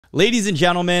Ladies and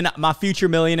gentlemen, my future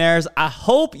millionaires, I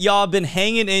hope y'all been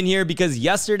hanging in here because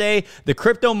yesterday the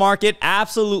crypto market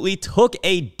absolutely took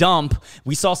a dump.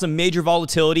 We saw some major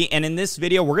volatility, and in this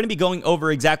video, we're going to be going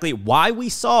over exactly why we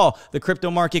saw the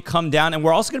crypto market come down, and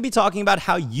we're also going to be talking about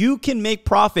how you can make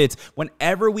profits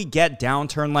whenever we get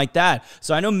downturn like that.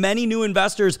 So I know many new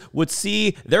investors would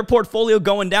see their portfolio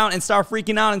going down and start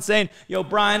freaking out and saying, yo,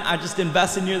 Brian, I just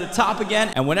invested near the top again.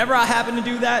 And whenever I happen to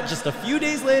do that, just a few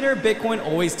days later, Bitcoin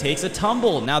always takes a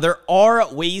tumble. Now, there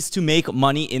are ways to make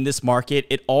money in this market.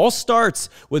 It all starts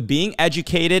with being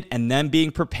educated and then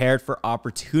being prepared for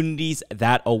opportunities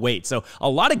that await. So a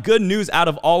lot of good news out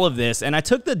of all of this. And I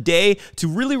took the day to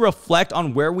really reflect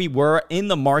on where we were in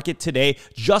the market today,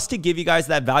 just to give you guys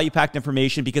that value-packed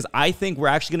information, because I think we're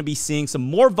actually going to be seeing some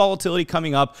more volatility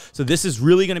coming up. So this is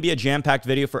really going to be a jam-packed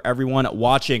video for everyone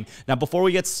watching. Now, before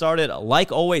we get started,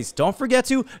 like always, don't forget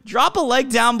to drop a like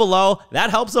down below.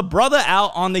 That helps a brother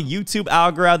out on the YouTube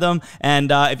algorithm. And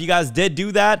if you guys did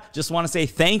do that, just want to say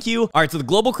thank you. All right, so the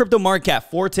global crypto market cap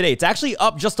for today, it's actually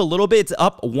up just a little bit. It's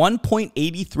up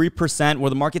 1.83%, where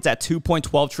the market's at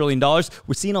 $2.12 trillion.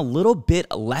 We're seeing a little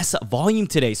bit less volume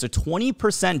today, so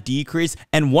 20% decrease.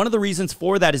 And one of the reasons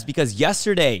for that is because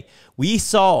yesterday we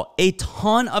saw a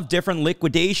ton of different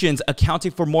liquidations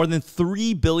accounting for more than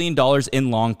 $3 billion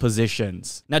in long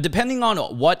positions. Now, depending on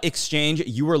what exchange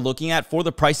you were looking at for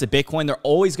the price of Bitcoin, they're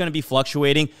always going to be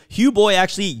fluctuating. Huboy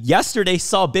actually yesterday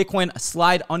saw Bitcoin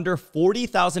slide under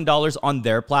 $40,000 on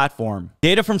their platform.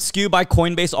 Data from Skew by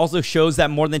Coinbase also shows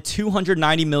that more than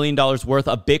 $290 million worth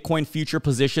of Bitcoin future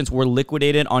positions were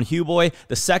liquidated on Huboy,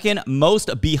 the second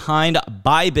most behind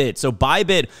Bybit. So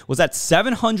Bybit was at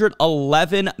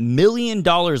 $711 million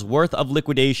worth of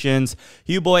liquidations.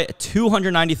 Huboy,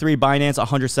 293, Binance,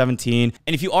 117.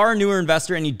 And if you are a newer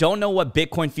investor and you don't know what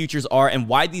Bitcoin futures are and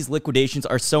why these liquidations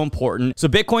are so important, so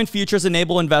Bitcoin futures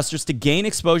enable investors to gain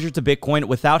exposure to Bitcoin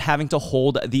without having to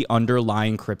hold the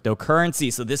underlying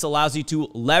cryptocurrency. So this allows you to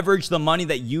leverage the money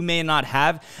that you may not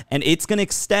have, and it's going to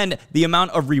extend the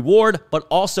amount of reward, but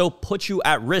also put you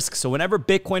at risk. So whenever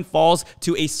Bitcoin falls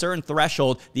to a certain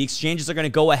threshold, the exchanges are going to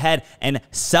go ahead and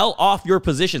sell off your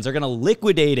positions. They're going to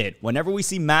liquidate it whenever we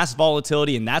see mass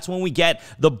volatility, and that's when we get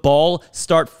the ball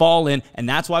start falling, and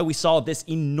that's why we saw this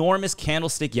enormous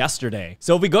candlestick yesterday.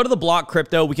 So if we go to the block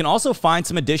crypto, we can also find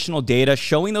some additional data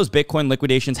showing those Bitcoin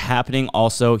liquidations happening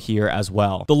also here as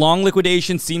well. The long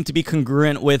liquidations seem to be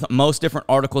congruent with most different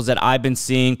articles that I've been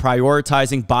seeing,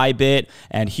 prioritizing Bybit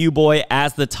and Huboy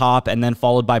as the top, and then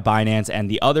followed by Binance and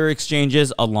the other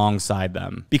exchanges alongside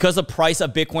them. Because the price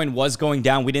of Bitcoin was going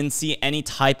down, we didn't see any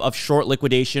type of short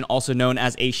liquidation, also known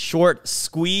as a short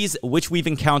squeeze, which we've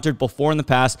encountered before in the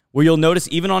past, where you'll notice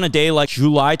even on a day like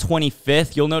July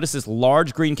 25th, you'll notice this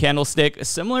large green candlestick,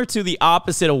 similar to the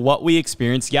opposite of what we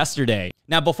experienced yesterday.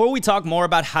 Now, before we talk more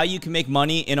about how you can make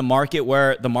money in a market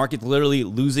where the market's literally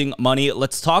losing money,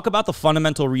 let's talk about the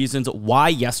fundamental reasons why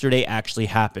yesterday actually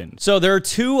happened. So there are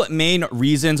two main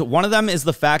reasons. One of them is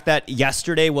the fact that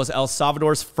yesterday was El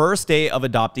Salvador's first day of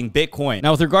adopting Bitcoin.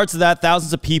 Now, with regards to that,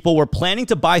 thousands of people were planning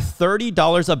to buy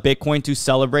 $30 of Bitcoin to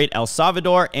celebrate El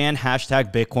Salvador and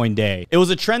hashtag Bitcoin Day. It was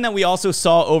a trend that we also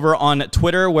saw over on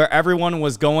Twitter, where everyone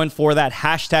was going for that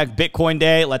hashtag Bitcoin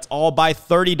Day. Let's all buy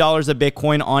 $30 of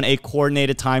Bitcoin on a coordinated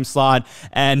time slot,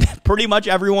 and pretty much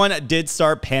everyone did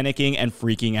start panicking and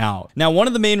freaking out. Now, one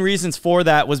of the main reasons for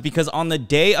that was because on the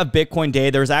day of Bitcoin Day,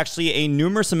 there's actually a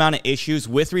numerous amount of issues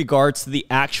with regards to the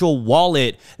actual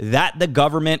wallet that the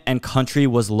government and country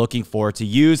was looking for to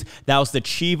use. That was the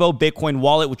Chivo Bitcoin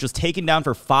wallet, which was taken down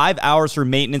for 5 hours for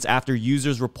maintenance after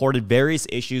users reported various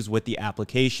issues with the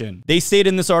application. They stated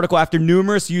in this article, after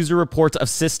numerous user reports of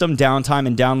system downtime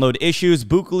and download issues,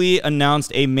 Bukele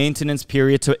announced a maintenance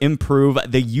period to improve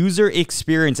the user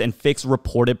experience and fix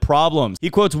reported problems. He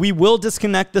quotes, "We will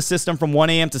disconnect the system from 1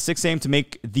 a.m. to 6 a.m. to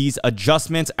make these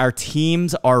adjustments. Our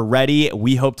teams are ready.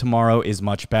 We hope tomorrow is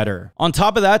much better." On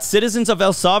top of that, citizens of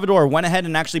El Salvador went ahead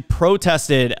and actually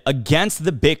protested against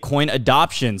the Bitcoin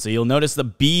adoption. So you'll notice the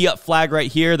B flag right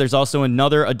here. There's also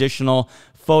another additional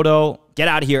photo. Get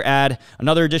out of here, ad.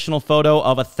 Another additional photo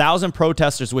of 1,000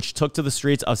 protesters which took to the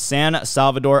streets of San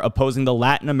Salvador opposing the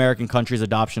Latin American country's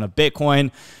adoption of Bitcoin.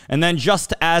 And then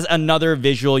just as another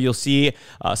visual, you'll see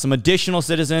some additional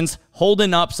citizens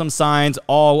holding up some signs,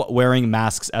 all wearing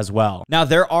masks as well. Now,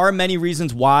 there are many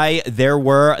reasons why there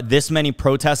were this many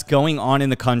protests going on in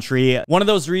the country. One of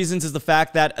those reasons is the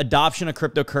fact that adoption of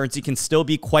cryptocurrency can still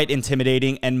be quite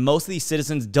intimidating, and most of these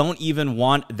citizens don't even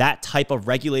want that type of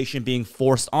regulation being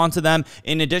forced onto them.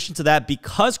 In addition to that,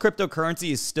 because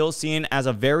cryptocurrency is still seen as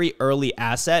a very early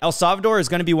asset, El Salvador is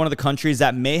going to be one of the countries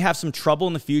that may have some trouble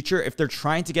in the future if they're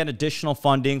trying to get additional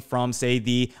funding from, say,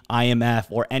 the IMF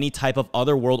or any type of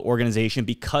other world organization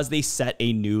because they set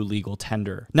a new legal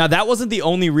tender. Now, that wasn't the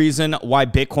only reason why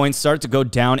Bitcoin started to go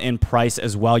down in price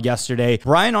as well yesterday.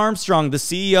 Brian Armstrong, the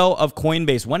CEO of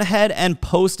Coinbase, went ahead and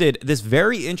posted this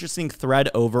very interesting thread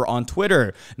over on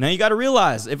Twitter. Now, you got to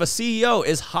realize, if a CEO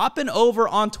is hopping over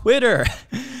on Twitter,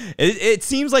 it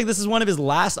seems like this is one of his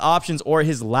last options or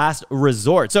his last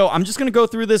resort. So I'm just going to go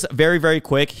through this very, very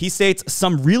quick. He states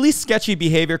some really sketchy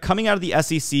behavior coming out of the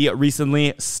SEC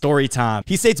recently. Story time.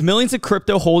 He states millions of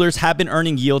crypto holders have been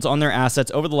earning yields on their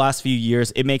assets over the last few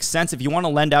years. It makes sense. If you want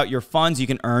to lend out your funds, you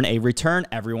can earn a return.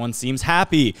 Everyone seems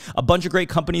happy. A bunch of great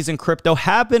companies in crypto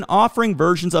have been offering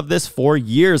versions of this for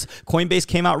years. Coinbase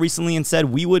came out recently and said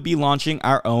we would be launching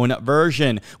our own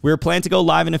version. We were planning to go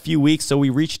live in a few weeks, so we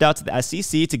reached out to the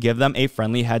SEC to give them a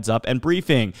friendly heads up and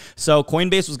briefing. So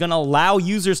Coinbase was going to allow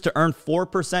users to earn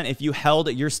 4% if you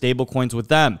held your stablecoins with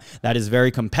them. That is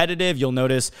very competitive. You'll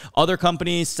notice other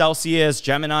companies, Celsius,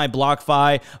 Gemini,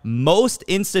 BlockFi, most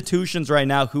institutions right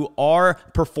now who are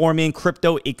performing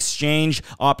crypto exchange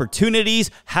opportunities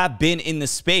have been in the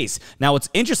space. Now, what's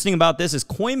interesting about this is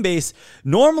Coinbase,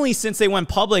 normally since they went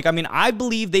public, I mean, I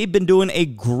believe they've been doing a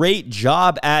great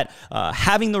job at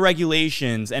having the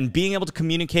regulations and being able to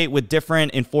communicate with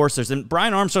different enforcers. And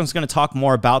Brian Armstrong's going to talk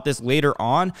more about this later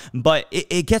on, but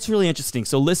it gets really interesting.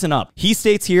 So listen up. He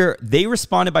states here, they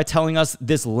responded by telling us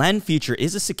this lend feature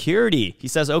is a security. He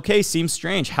says, okay, seems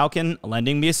strange. How can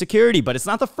lending be a security? But it's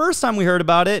not the first time we heard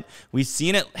about it. We've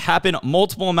seen it happen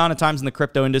multiple amount of times in the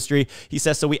crypto industry. He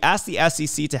says, so we asked the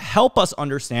SEC to help us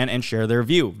understand and share their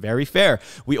view. Very fair.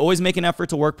 We always make an effort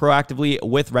to work proactively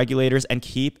with regulators and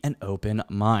keep an open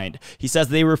mind. He says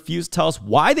they refuse to tell us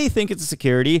why they think it's a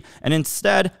security and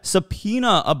instead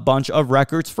subpoena a bunch of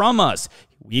records from us.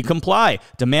 We comply.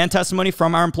 Demand testimony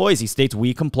from our employees. He states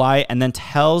we comply and then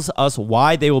tells us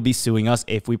why they will be suing us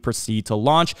if we proceed to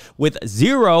launch with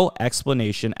zero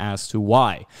explanation as to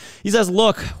why. He says,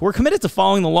 look, we're committed to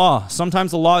following the law.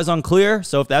 Sometimes the law is unclear,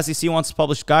 so if the SEC wants to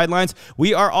publish guidelines,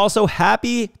 we are also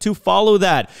happy to follow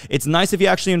that. It's nice if you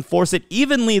actually enforce it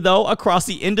evenly, though, across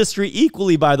the industry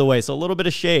equally, by the way, so a little bit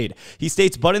of shade. He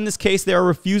states, but in this case, they are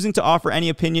refusing to offer any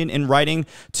opinion in writing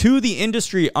to the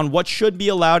industry on what should be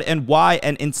allowed and why,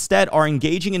 and instead are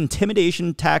engaging in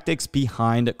intimidation tactics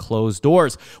behind closed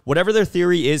doors. Whatever their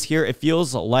theory is here, it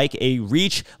feels like a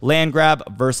reach land grab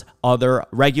versus other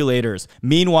regulators.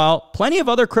 Meanwhile, plenty of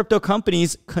other crypto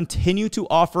companies continue to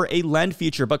offer a lend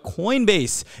feature, but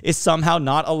Coinbase is somehow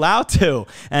not allowed to.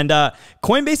 And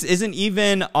Coinbase isn't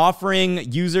even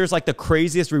offering users like the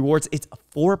craziest rewards. It's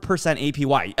 4%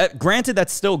 APY. Granted,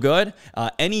 that's still good.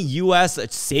 Any US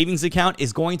savings account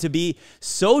is going to be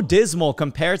so dismal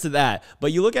compared to that.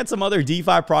 But you look at some other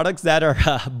DeFi products that are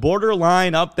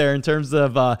borderline up there in terms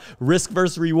of risk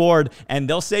versus reward, and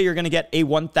they'll say you're going to get a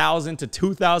 1,000 to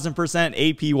 2,000%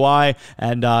 APY,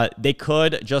 and they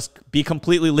could just be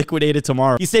completely liquidated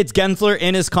tomorrow. He states, Gensler,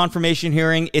 in his confirmation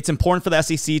hearing, it's important for the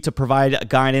SEC to provide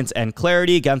guidance and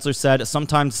clarity. Gensler said,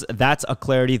 sometimes that's a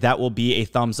clarity that will be a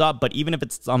thumbs up, but even if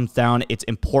it's thumbs down, it's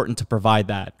important to provide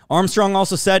that. Armstrong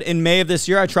also said, in May of this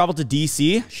year, I traveled to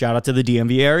DC, shout out to the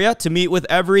DMV area, to meet with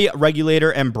every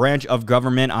regulator and branch of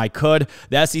government I could.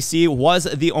 The SEC was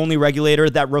the only regulator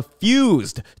that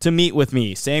refused to meet with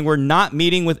me, saying we're not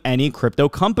meeting with any crypto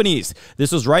companies.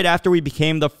 This was right after we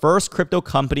became the first crypto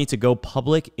company to go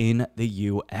public in the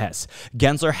US.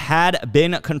 Gensler had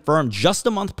been confirmed just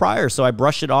a month prior, so I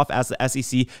brushed it off as the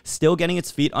SEC still getting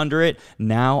its feet under it.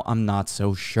 Now I'm not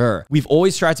so sure. We've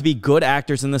always tried to be good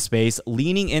actors in the space,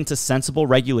 leaning into sensible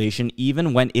regulation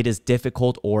even when it is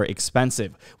difficult or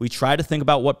expensive. We try to think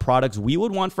about what products we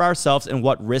would want for ourselves and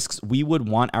what risks we would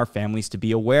want our families to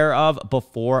be aware of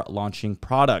before launching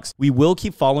products. We will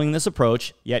keep following this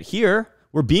approach, yet here,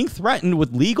 we're being threatened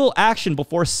with legal action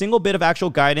before a single bit of actual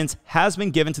guidance has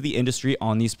been given to the industry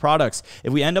on these products.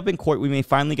 If we end up in court, we may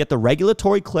finally get the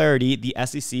regulatory clarity the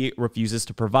SEC refuses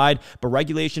to provide, but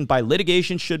regulation by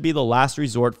litigation should be the last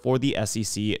resort for the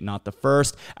SEC, not the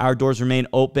first. Our doors remain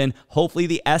open. Hopefully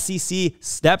the SEC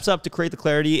steps up to create the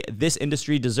clarity this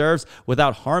industry deserves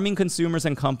without harming consumers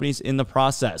and companies in the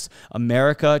process.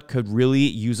 America could really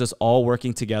use us all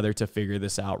working together to figure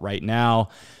this out right now.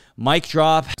 Mic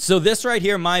drop. So this right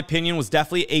here, in my opinion, was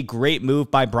definitely a great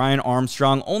move by Brian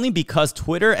Armstrong, only because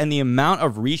Twitter and the amount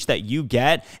of reach that you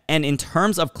get, and in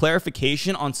terms of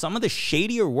clarification on some of the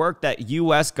shadier work that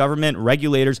U.S. government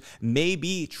regulators may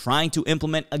be trying to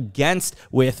implement against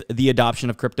with the adoption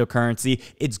of cryptocurrency,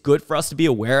 it's good for us to be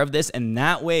aware of this, and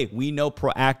that way we know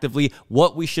proactively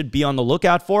what we should be on the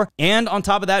lookout for. And on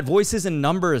top of that, voices and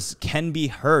numbers can be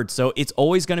heard. So it's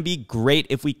always going to be great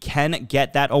if we can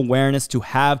get that awareness to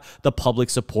have the public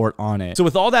support on it. So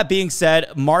with all that being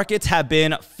said, markets have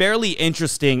been fairly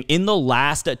interesting in the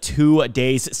last 2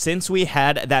 days since we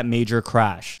had that major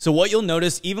crash. So what you'll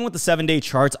notice, even with the 7-day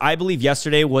charts, I believe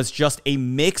yesterday was just a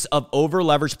mix of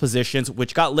over-leveraged positions,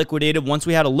 which got liquidated once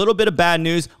we had a little bit of bad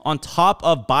news on top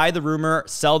of buy the rumor,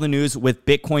 sell the news with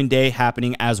Bitcoin Day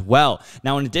happening as well.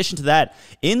 Now, in addition to that,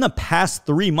 in the past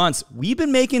 3 months, we've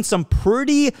been making some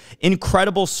pretty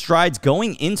incredible strides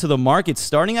going into the market,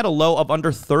 starting at a low of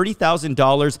under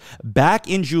 $30,000 back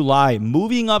in July,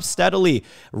 moving up steadily,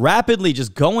 rapidly,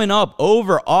 just going up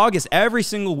over August every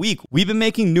single week. We've been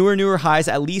making newer highs,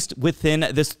 at least within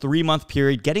this 3-month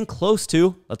period, getting close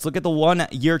to, let's look at the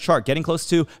 1-year chart, getting close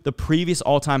to the previous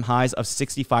all-time highs of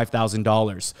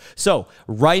 $65,000. So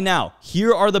right now,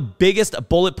 here are the biggest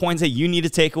bullet points that you need to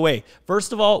take away.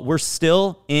 First of all, we're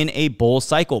still in a bull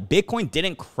cycle. Bitcoin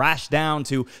didn't crash down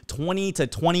to $20,000 to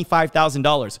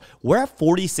 $25,000. We're at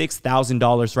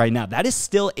 $46,000 right now. That is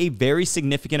still a very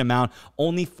significant amount,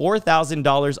 only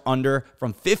 $4,000 under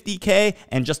from 50K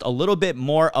and just a little bit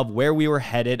more of where we were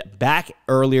headed back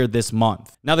earlier this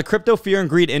month. Now, the crypto fear and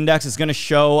greed index is going to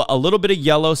show a little bit of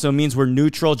yellow, so it means we're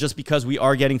neutral just because we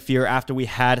are getting fear after we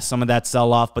had some of that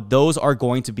sell-off, but those are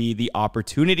going to be the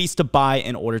opportunities to buy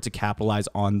in order to capitalize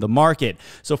on the market.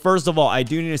 So first of all, I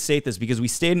do need to state this because we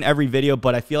state in every video,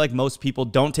 but I feel like most people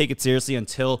don't take it seriously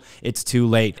until it's too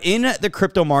late. In the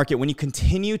crypto market, when you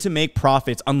continue to make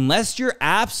profits, unless you're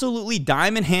absolutely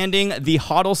diamond handing the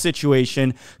hodl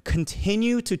situation,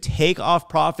 continue to take off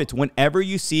profits whenever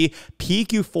you see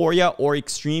peak euphoria or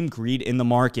extreme greed in the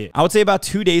market. I would say about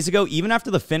 2 days ago, even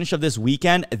after the finish of this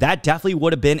weekend, that definitely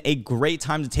would have been a great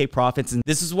time to take profits. And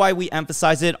this is why we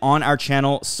emphasize it on our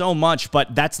channel so much,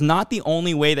 but that's not the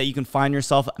only way that you can find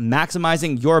yourself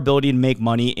maximizing your ability to make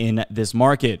money in this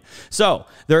market. So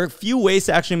there are a few ways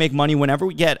to actually make money whenever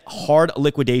we get hard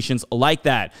liquidations like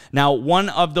that. Now, one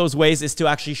of those ways is to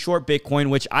actually short Bitcoin,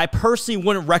 which I personally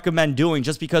wouldn't recommend doing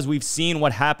just because we've seen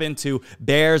what happened to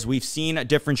bears. We've seen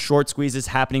different short squeezes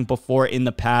happening before in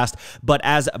the past. But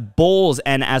as bulls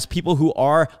and as people who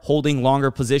are holding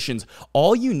longer positions,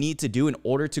 all you need to do in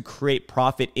order to create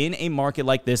profit in a market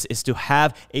like this is to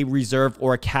have a reserve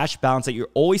or a cash balance that you're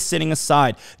always sitting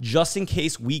aside just in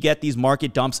case we get these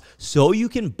market dumps, so you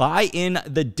can buy in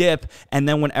the dip, and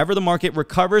then whenever the market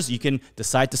recovers, you can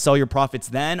decide to sell your profits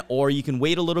then, or you can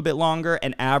wait a little bit longer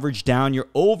and average down your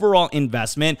overall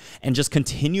investment and just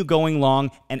continue going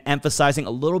long and emphasizing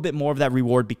a little bit more of that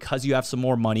reward because you have some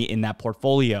more money in that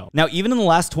portfolio. Now, even in the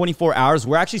last 24 hours,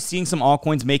 we're actually seeing some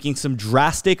altcoins making some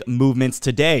drastic movements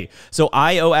today. So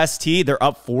IOST, they're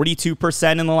up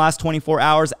 42% in the last 24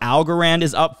 hours. Algorand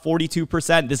is up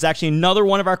 42%. This is actually another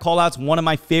one of our callouts, one of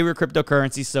my favorite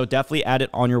cryptocurrencies, so definitely add it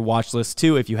on your watch list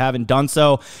too if you haven't done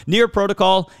so. Near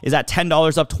Protocol is at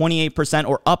 $10, up 28%,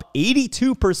 or up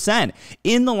 82%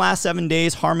 in the last 7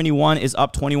 days. Harmony One is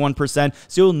up 21%.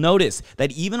 So you'll notice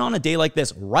that even on a day like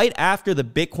this, right after the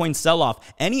Bitcoin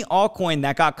sell-off, any altcoin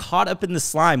that got caught up in the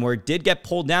slime where it did get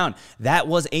pulled down, that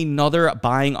was another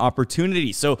buying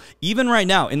opportunity. So even right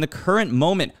now, in the current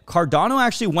moment, Cardano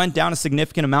actually went down a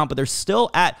significant amount, but they're still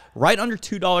at right under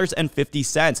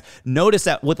 $2.50. Notice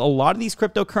that with a lot of these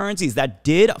cryptocurrencies that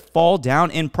did fall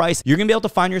down in price, you're going to be able to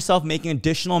find yourself making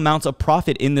additional amounts of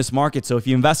profit in this market. So if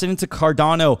you invested into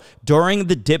Cardano during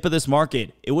the dip of this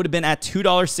market, it would have been at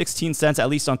 $2.16, at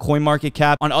least on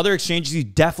CoinMarketCap. On other exchanges, you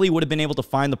definitely would have been able to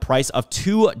find the price of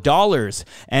 $2,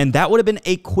 and that would have been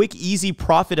a quick, easy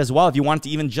profit as well if you wanted to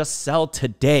even just sell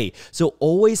today. So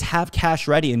always have cash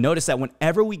ready, and notice that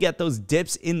whenever we get those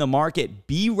dips in the market,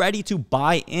 be ready to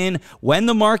buy in when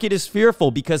the market is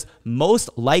fearful, because most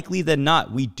likely than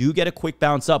not, we do get a quick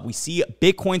bounce up. We see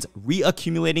Bitcoins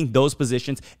reaccumulating those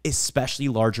positions, especially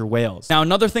larger whales. Now,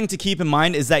 another thing to keep in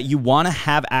mind is that you want to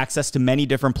have access to many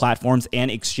different platforms and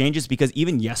exchanges, because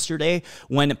even yesterday,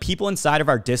 when people inside of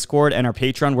our Discord and our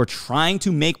Patreon were trying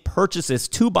to make purchases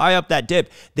to buy up that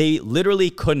dip, they literally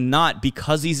could not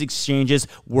because these exchanges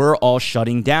were all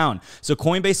shutting down. So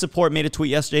Coinbase support made a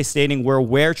tweet yesterday stating, "We're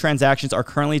aware transactions are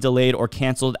currently delayed or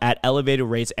canceled at elevated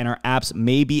rates and our apps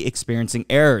may be experiencing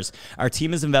errors. Our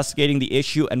team is investigating the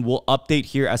issue and will update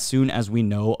here as soon as we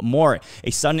know more.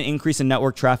 A sudden increase in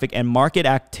network traffic traffic and market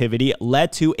activity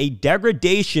led to a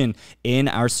degradation in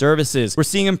our services. We're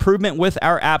seeing improvement with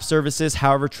our app services.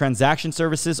 However, transaction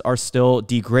services are still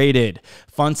degraded.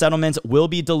 Fund settlements will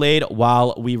be delayed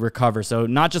while we recover. So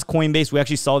not just Coinbase, we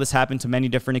actually saw this happen to many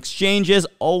different exchanges.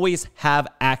 Always have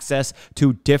access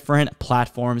to different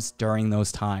platforms during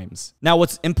those times. Now,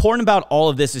 what's important about all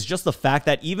of this is just the fact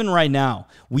that even right now,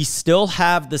 we still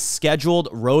have the scheduled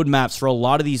roadmaps for a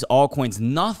lot of these altcoins.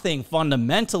 Nothing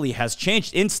fundamentally has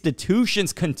changed.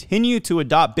 Institutions continue to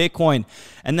adopt Bitcoin.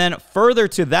 And then further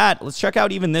to that, let's check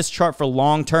out even this chart for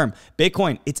long term.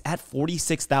 Bitcoin, it's at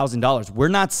 $46,000. We're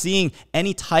not seeing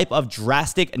any type of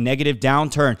drastic negative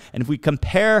downturn. And if we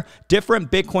compare different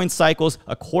Bitcoin cycles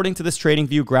according to this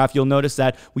TradingView graph, you'll notice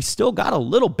that we still got a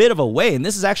little bit of a way. And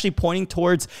this is actually pointing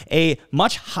towards a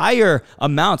much higher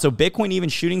amount. So Bitcoin even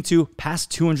shooting to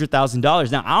past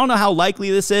 $200,000. Now, I don't know how likely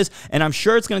this is, and I'm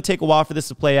sure it's going to take a while for this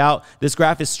to play out. This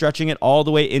graph is stretching it all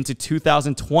the way into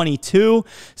 2022.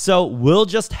 So we'll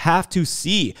just have to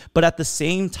see. But at the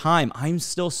same time, I'm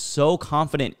still so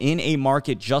confident in a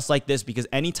market just like this, because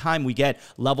anytime we get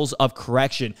levels of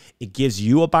correction, it gives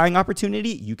you a buying opportunity.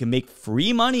 You can make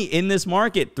free money in this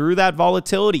market through that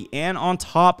volatility. And on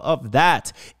top of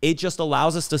that, it just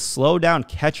allows us to slow down,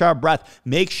 catch our breath,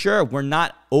 make sure we're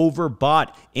not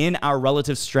overbought in our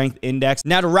relative strength index.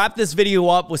 Now, to wrap this video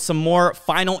up with some more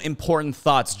final important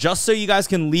thoughts, just so you guys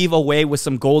can leave away with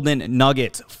some golden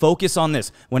nuggets, focus on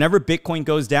this. Whenever Bitcoin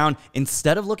goes down,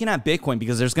 instead of looking at Bitcoin,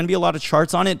 because there's going to be a lot of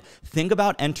charts on it, think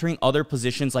about entering other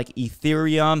positions like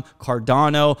Ethereum,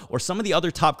 Cardano, or some of the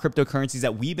other top cryptocurrencies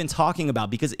that we've been talking about,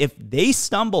 because if they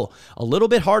stumble a little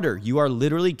bit harder, you are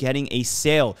literally getting a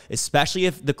sale, especially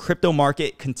if the crypto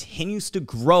market continues to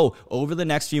grow over the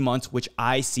next few months, which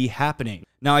I see happening.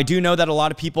 Now, I do know that a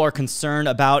lot of people are concerned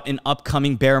about an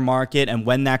upcoming bear market and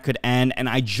when that could end. And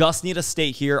I just need to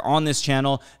state here on this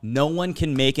channel, no one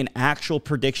can make an actual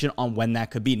prediction on when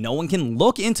that could be. No one can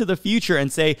look into the future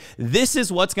and say, this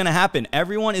is what's going to happen.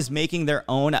 Everyone is making their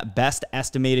own best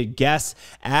estimated guess.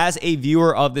 As a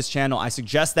viewer of this channel, I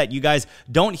suggest that you guys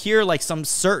don't hear like some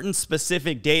certain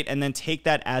specific date and then take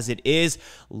that as it is.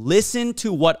 Listen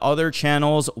to what other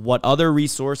channels, what other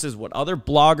resources, what other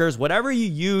bloggers, whatever you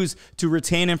use to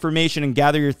retain information and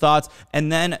gather your thoughts,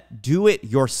 and then do it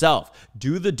yourself.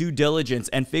 Do the due diligence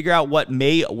and figure out what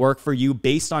may work for you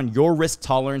based on your risk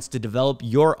tolerance to develop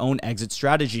your own exit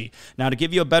strategy. Now, to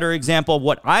give you a better example of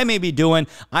what I may be doing,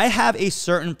 I have a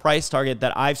certain price target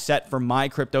that I've set for my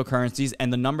cryptocurrencies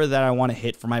and the number that I want to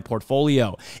hit for my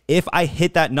portfolio. If I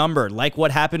hit that number, like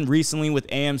what happened recently with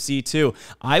AMC2,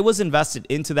 I was invested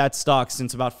into that stock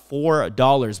since about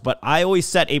 $4, but I always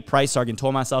set a price target and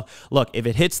told myself, look, if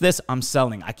it hits this, I'm selling.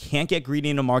 I can't get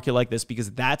greedy in a market like this, because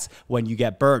that's when you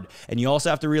get burned. And you also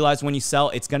have to realize when you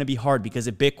sell, it's going to be hard, because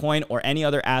if Bitcoin or any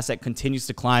other asset continues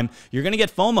to climb, you're going to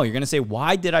get FOMO. You're going to say,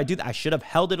 why did I do that? I should have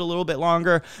held it a little bit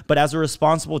longer. But as a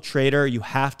responsible trader, you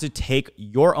have to take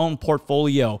your own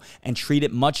portfolio and treat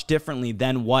it much differently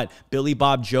than what Billy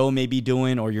Bob Joe may be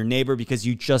doing or your neighbor, because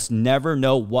you just never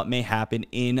know what may happen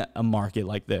in a market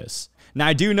like this. Now,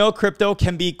 I do know crypto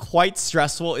can be quite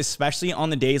stressful, especially on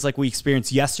the days like we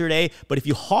experienced yesterday. But if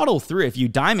you hodl through, if you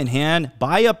diamond hand,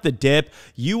 buy up the dip,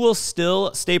 you will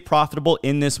still stay profitable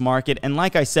in this market. And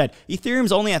like I said,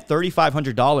 Ethereum's only at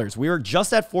 $3,500. We were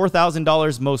just at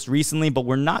 $4,000 most recently, but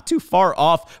we're not too far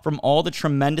off from all the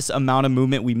tremendous amount of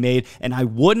movement we made. And I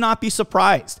would not be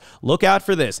surprised. Look out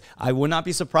for this. I would not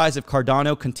be surprised if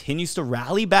Cardano continues to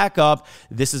rally back up.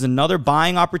 This is another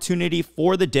buying opportunity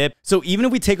for the dip. So even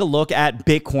if we take a look at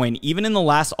Bitcoin, even in the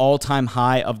last all-time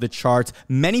high of the charts,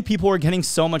 many people were getting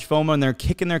so much FOMO and they're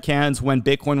kicking their cans when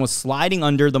Bitcoin was sliding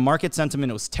under. The market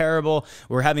sentiment was terrible.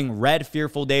 We're having red,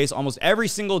 fearful days almost every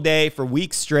single day for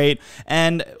weeks straight.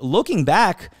 And looking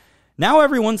back, now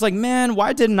everyone's like, man,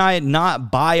 why didn't I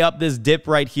not buy up this dip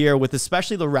right here, with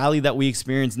especially the rally that we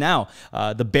experience now?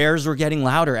 The bears were getting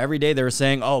louder every day. They were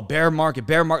saying, oh, bear market,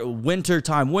 winter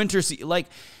time, winter season. Like,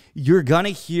 you're going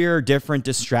to hear different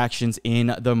distractions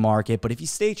in the market. But if you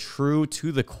stay true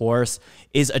to the course,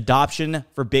 is adoption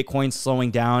for Bitcoin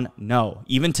slowing down? No.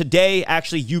 Even today,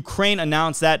 actually, Ukraine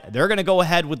announced that they're going to go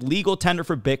ahead with legal tender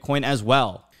for Bitcoin as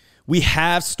well. We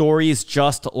have stories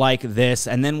just like this,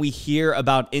 and then we hear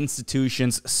about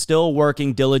institutions still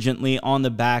working diligently on the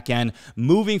back end,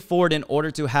 moving forward in order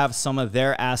to have some of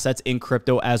their assets in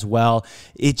crypto as well.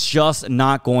 It's just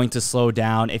not going to slow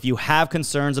down. If you have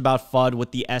concerns about FUD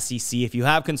with the SEC, if you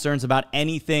have concerns about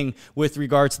anything with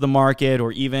regards to the market,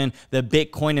 or even the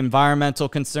Bitcoin environmental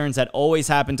concerns that always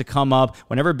happen to come up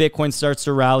whenever Bitcoin starts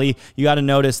to rally, you got to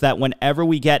notice that whenever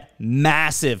we get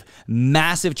massive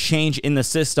change in the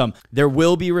system, There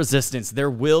will be resistance. There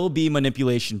will be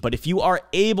manipulation. But if you are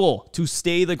able to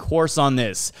stay the course on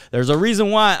this, there's a reason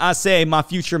why I say my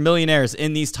future millionaires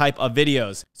in these type of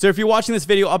videos. So if you're watching this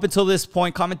video up until this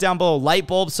point, comment down below light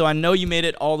bulb so I know you made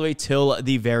it all the way till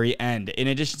the very end. In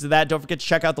addition to that, don't forget to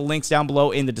check out the links down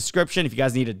below in the description. If you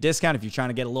guys need a discount, if you're trying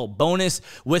to get a little bonus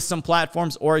with some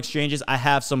platforms or exchanges, I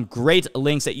have some great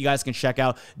links that you guys can check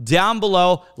out down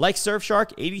below. Like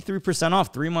Surfshark, 83%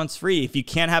 off, 3 months free. If you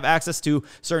can't have access to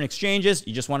certain exchanges,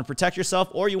 you just want to protect yourself,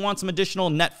 or you want some additional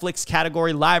Netflix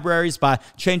category libraries by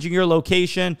changing your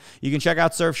location, you can check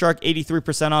out Surfshark,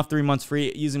 83% off, 3 months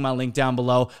free using my link down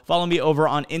below. Follow me over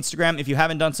on Instagram if you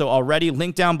haven't done so already.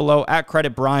 Link down below at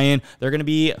Credit Brian. They're going to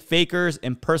be fakers,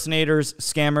 impersonators,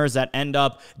 scammers that end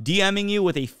up DMing you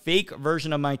with a fake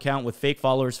version of my account with fake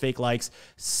followers, fake likes.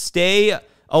 Stay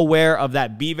aware of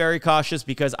that. Be very cautious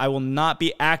because I will not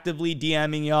be actively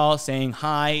DMing y'all saying,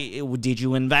 hi, did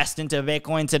you invest into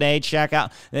Bitcoin today? Check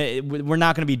out. We're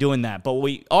not going to be doing that. But what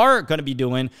we are going to be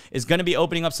doing is going to be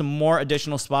opening up some more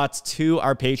additional spots to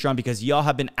our Patreon because y'all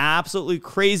have been absolutely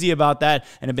crazy about that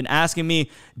and have been asking me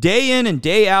day in and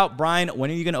day out, Brian, when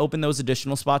are you going to open those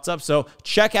additional spots up? So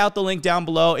check out the link down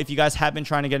below if you guys have been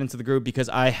trying to get into the group because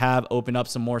I have opened up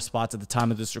some more spots at the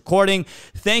time of this recording.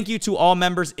 Thank you to all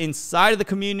members inside of the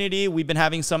community. We've been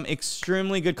having some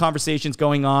extremely good conversations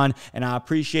going on, and I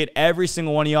appreciate every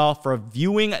single one of y'all for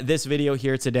viewing this video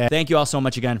here today. Thank you all so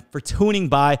much again for tuning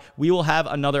by. We will have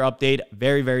another update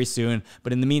very, very soon.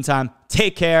 But in the meantime,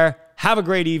 take care. Have a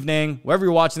great evening, wherever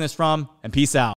you're watching this from, and peace out.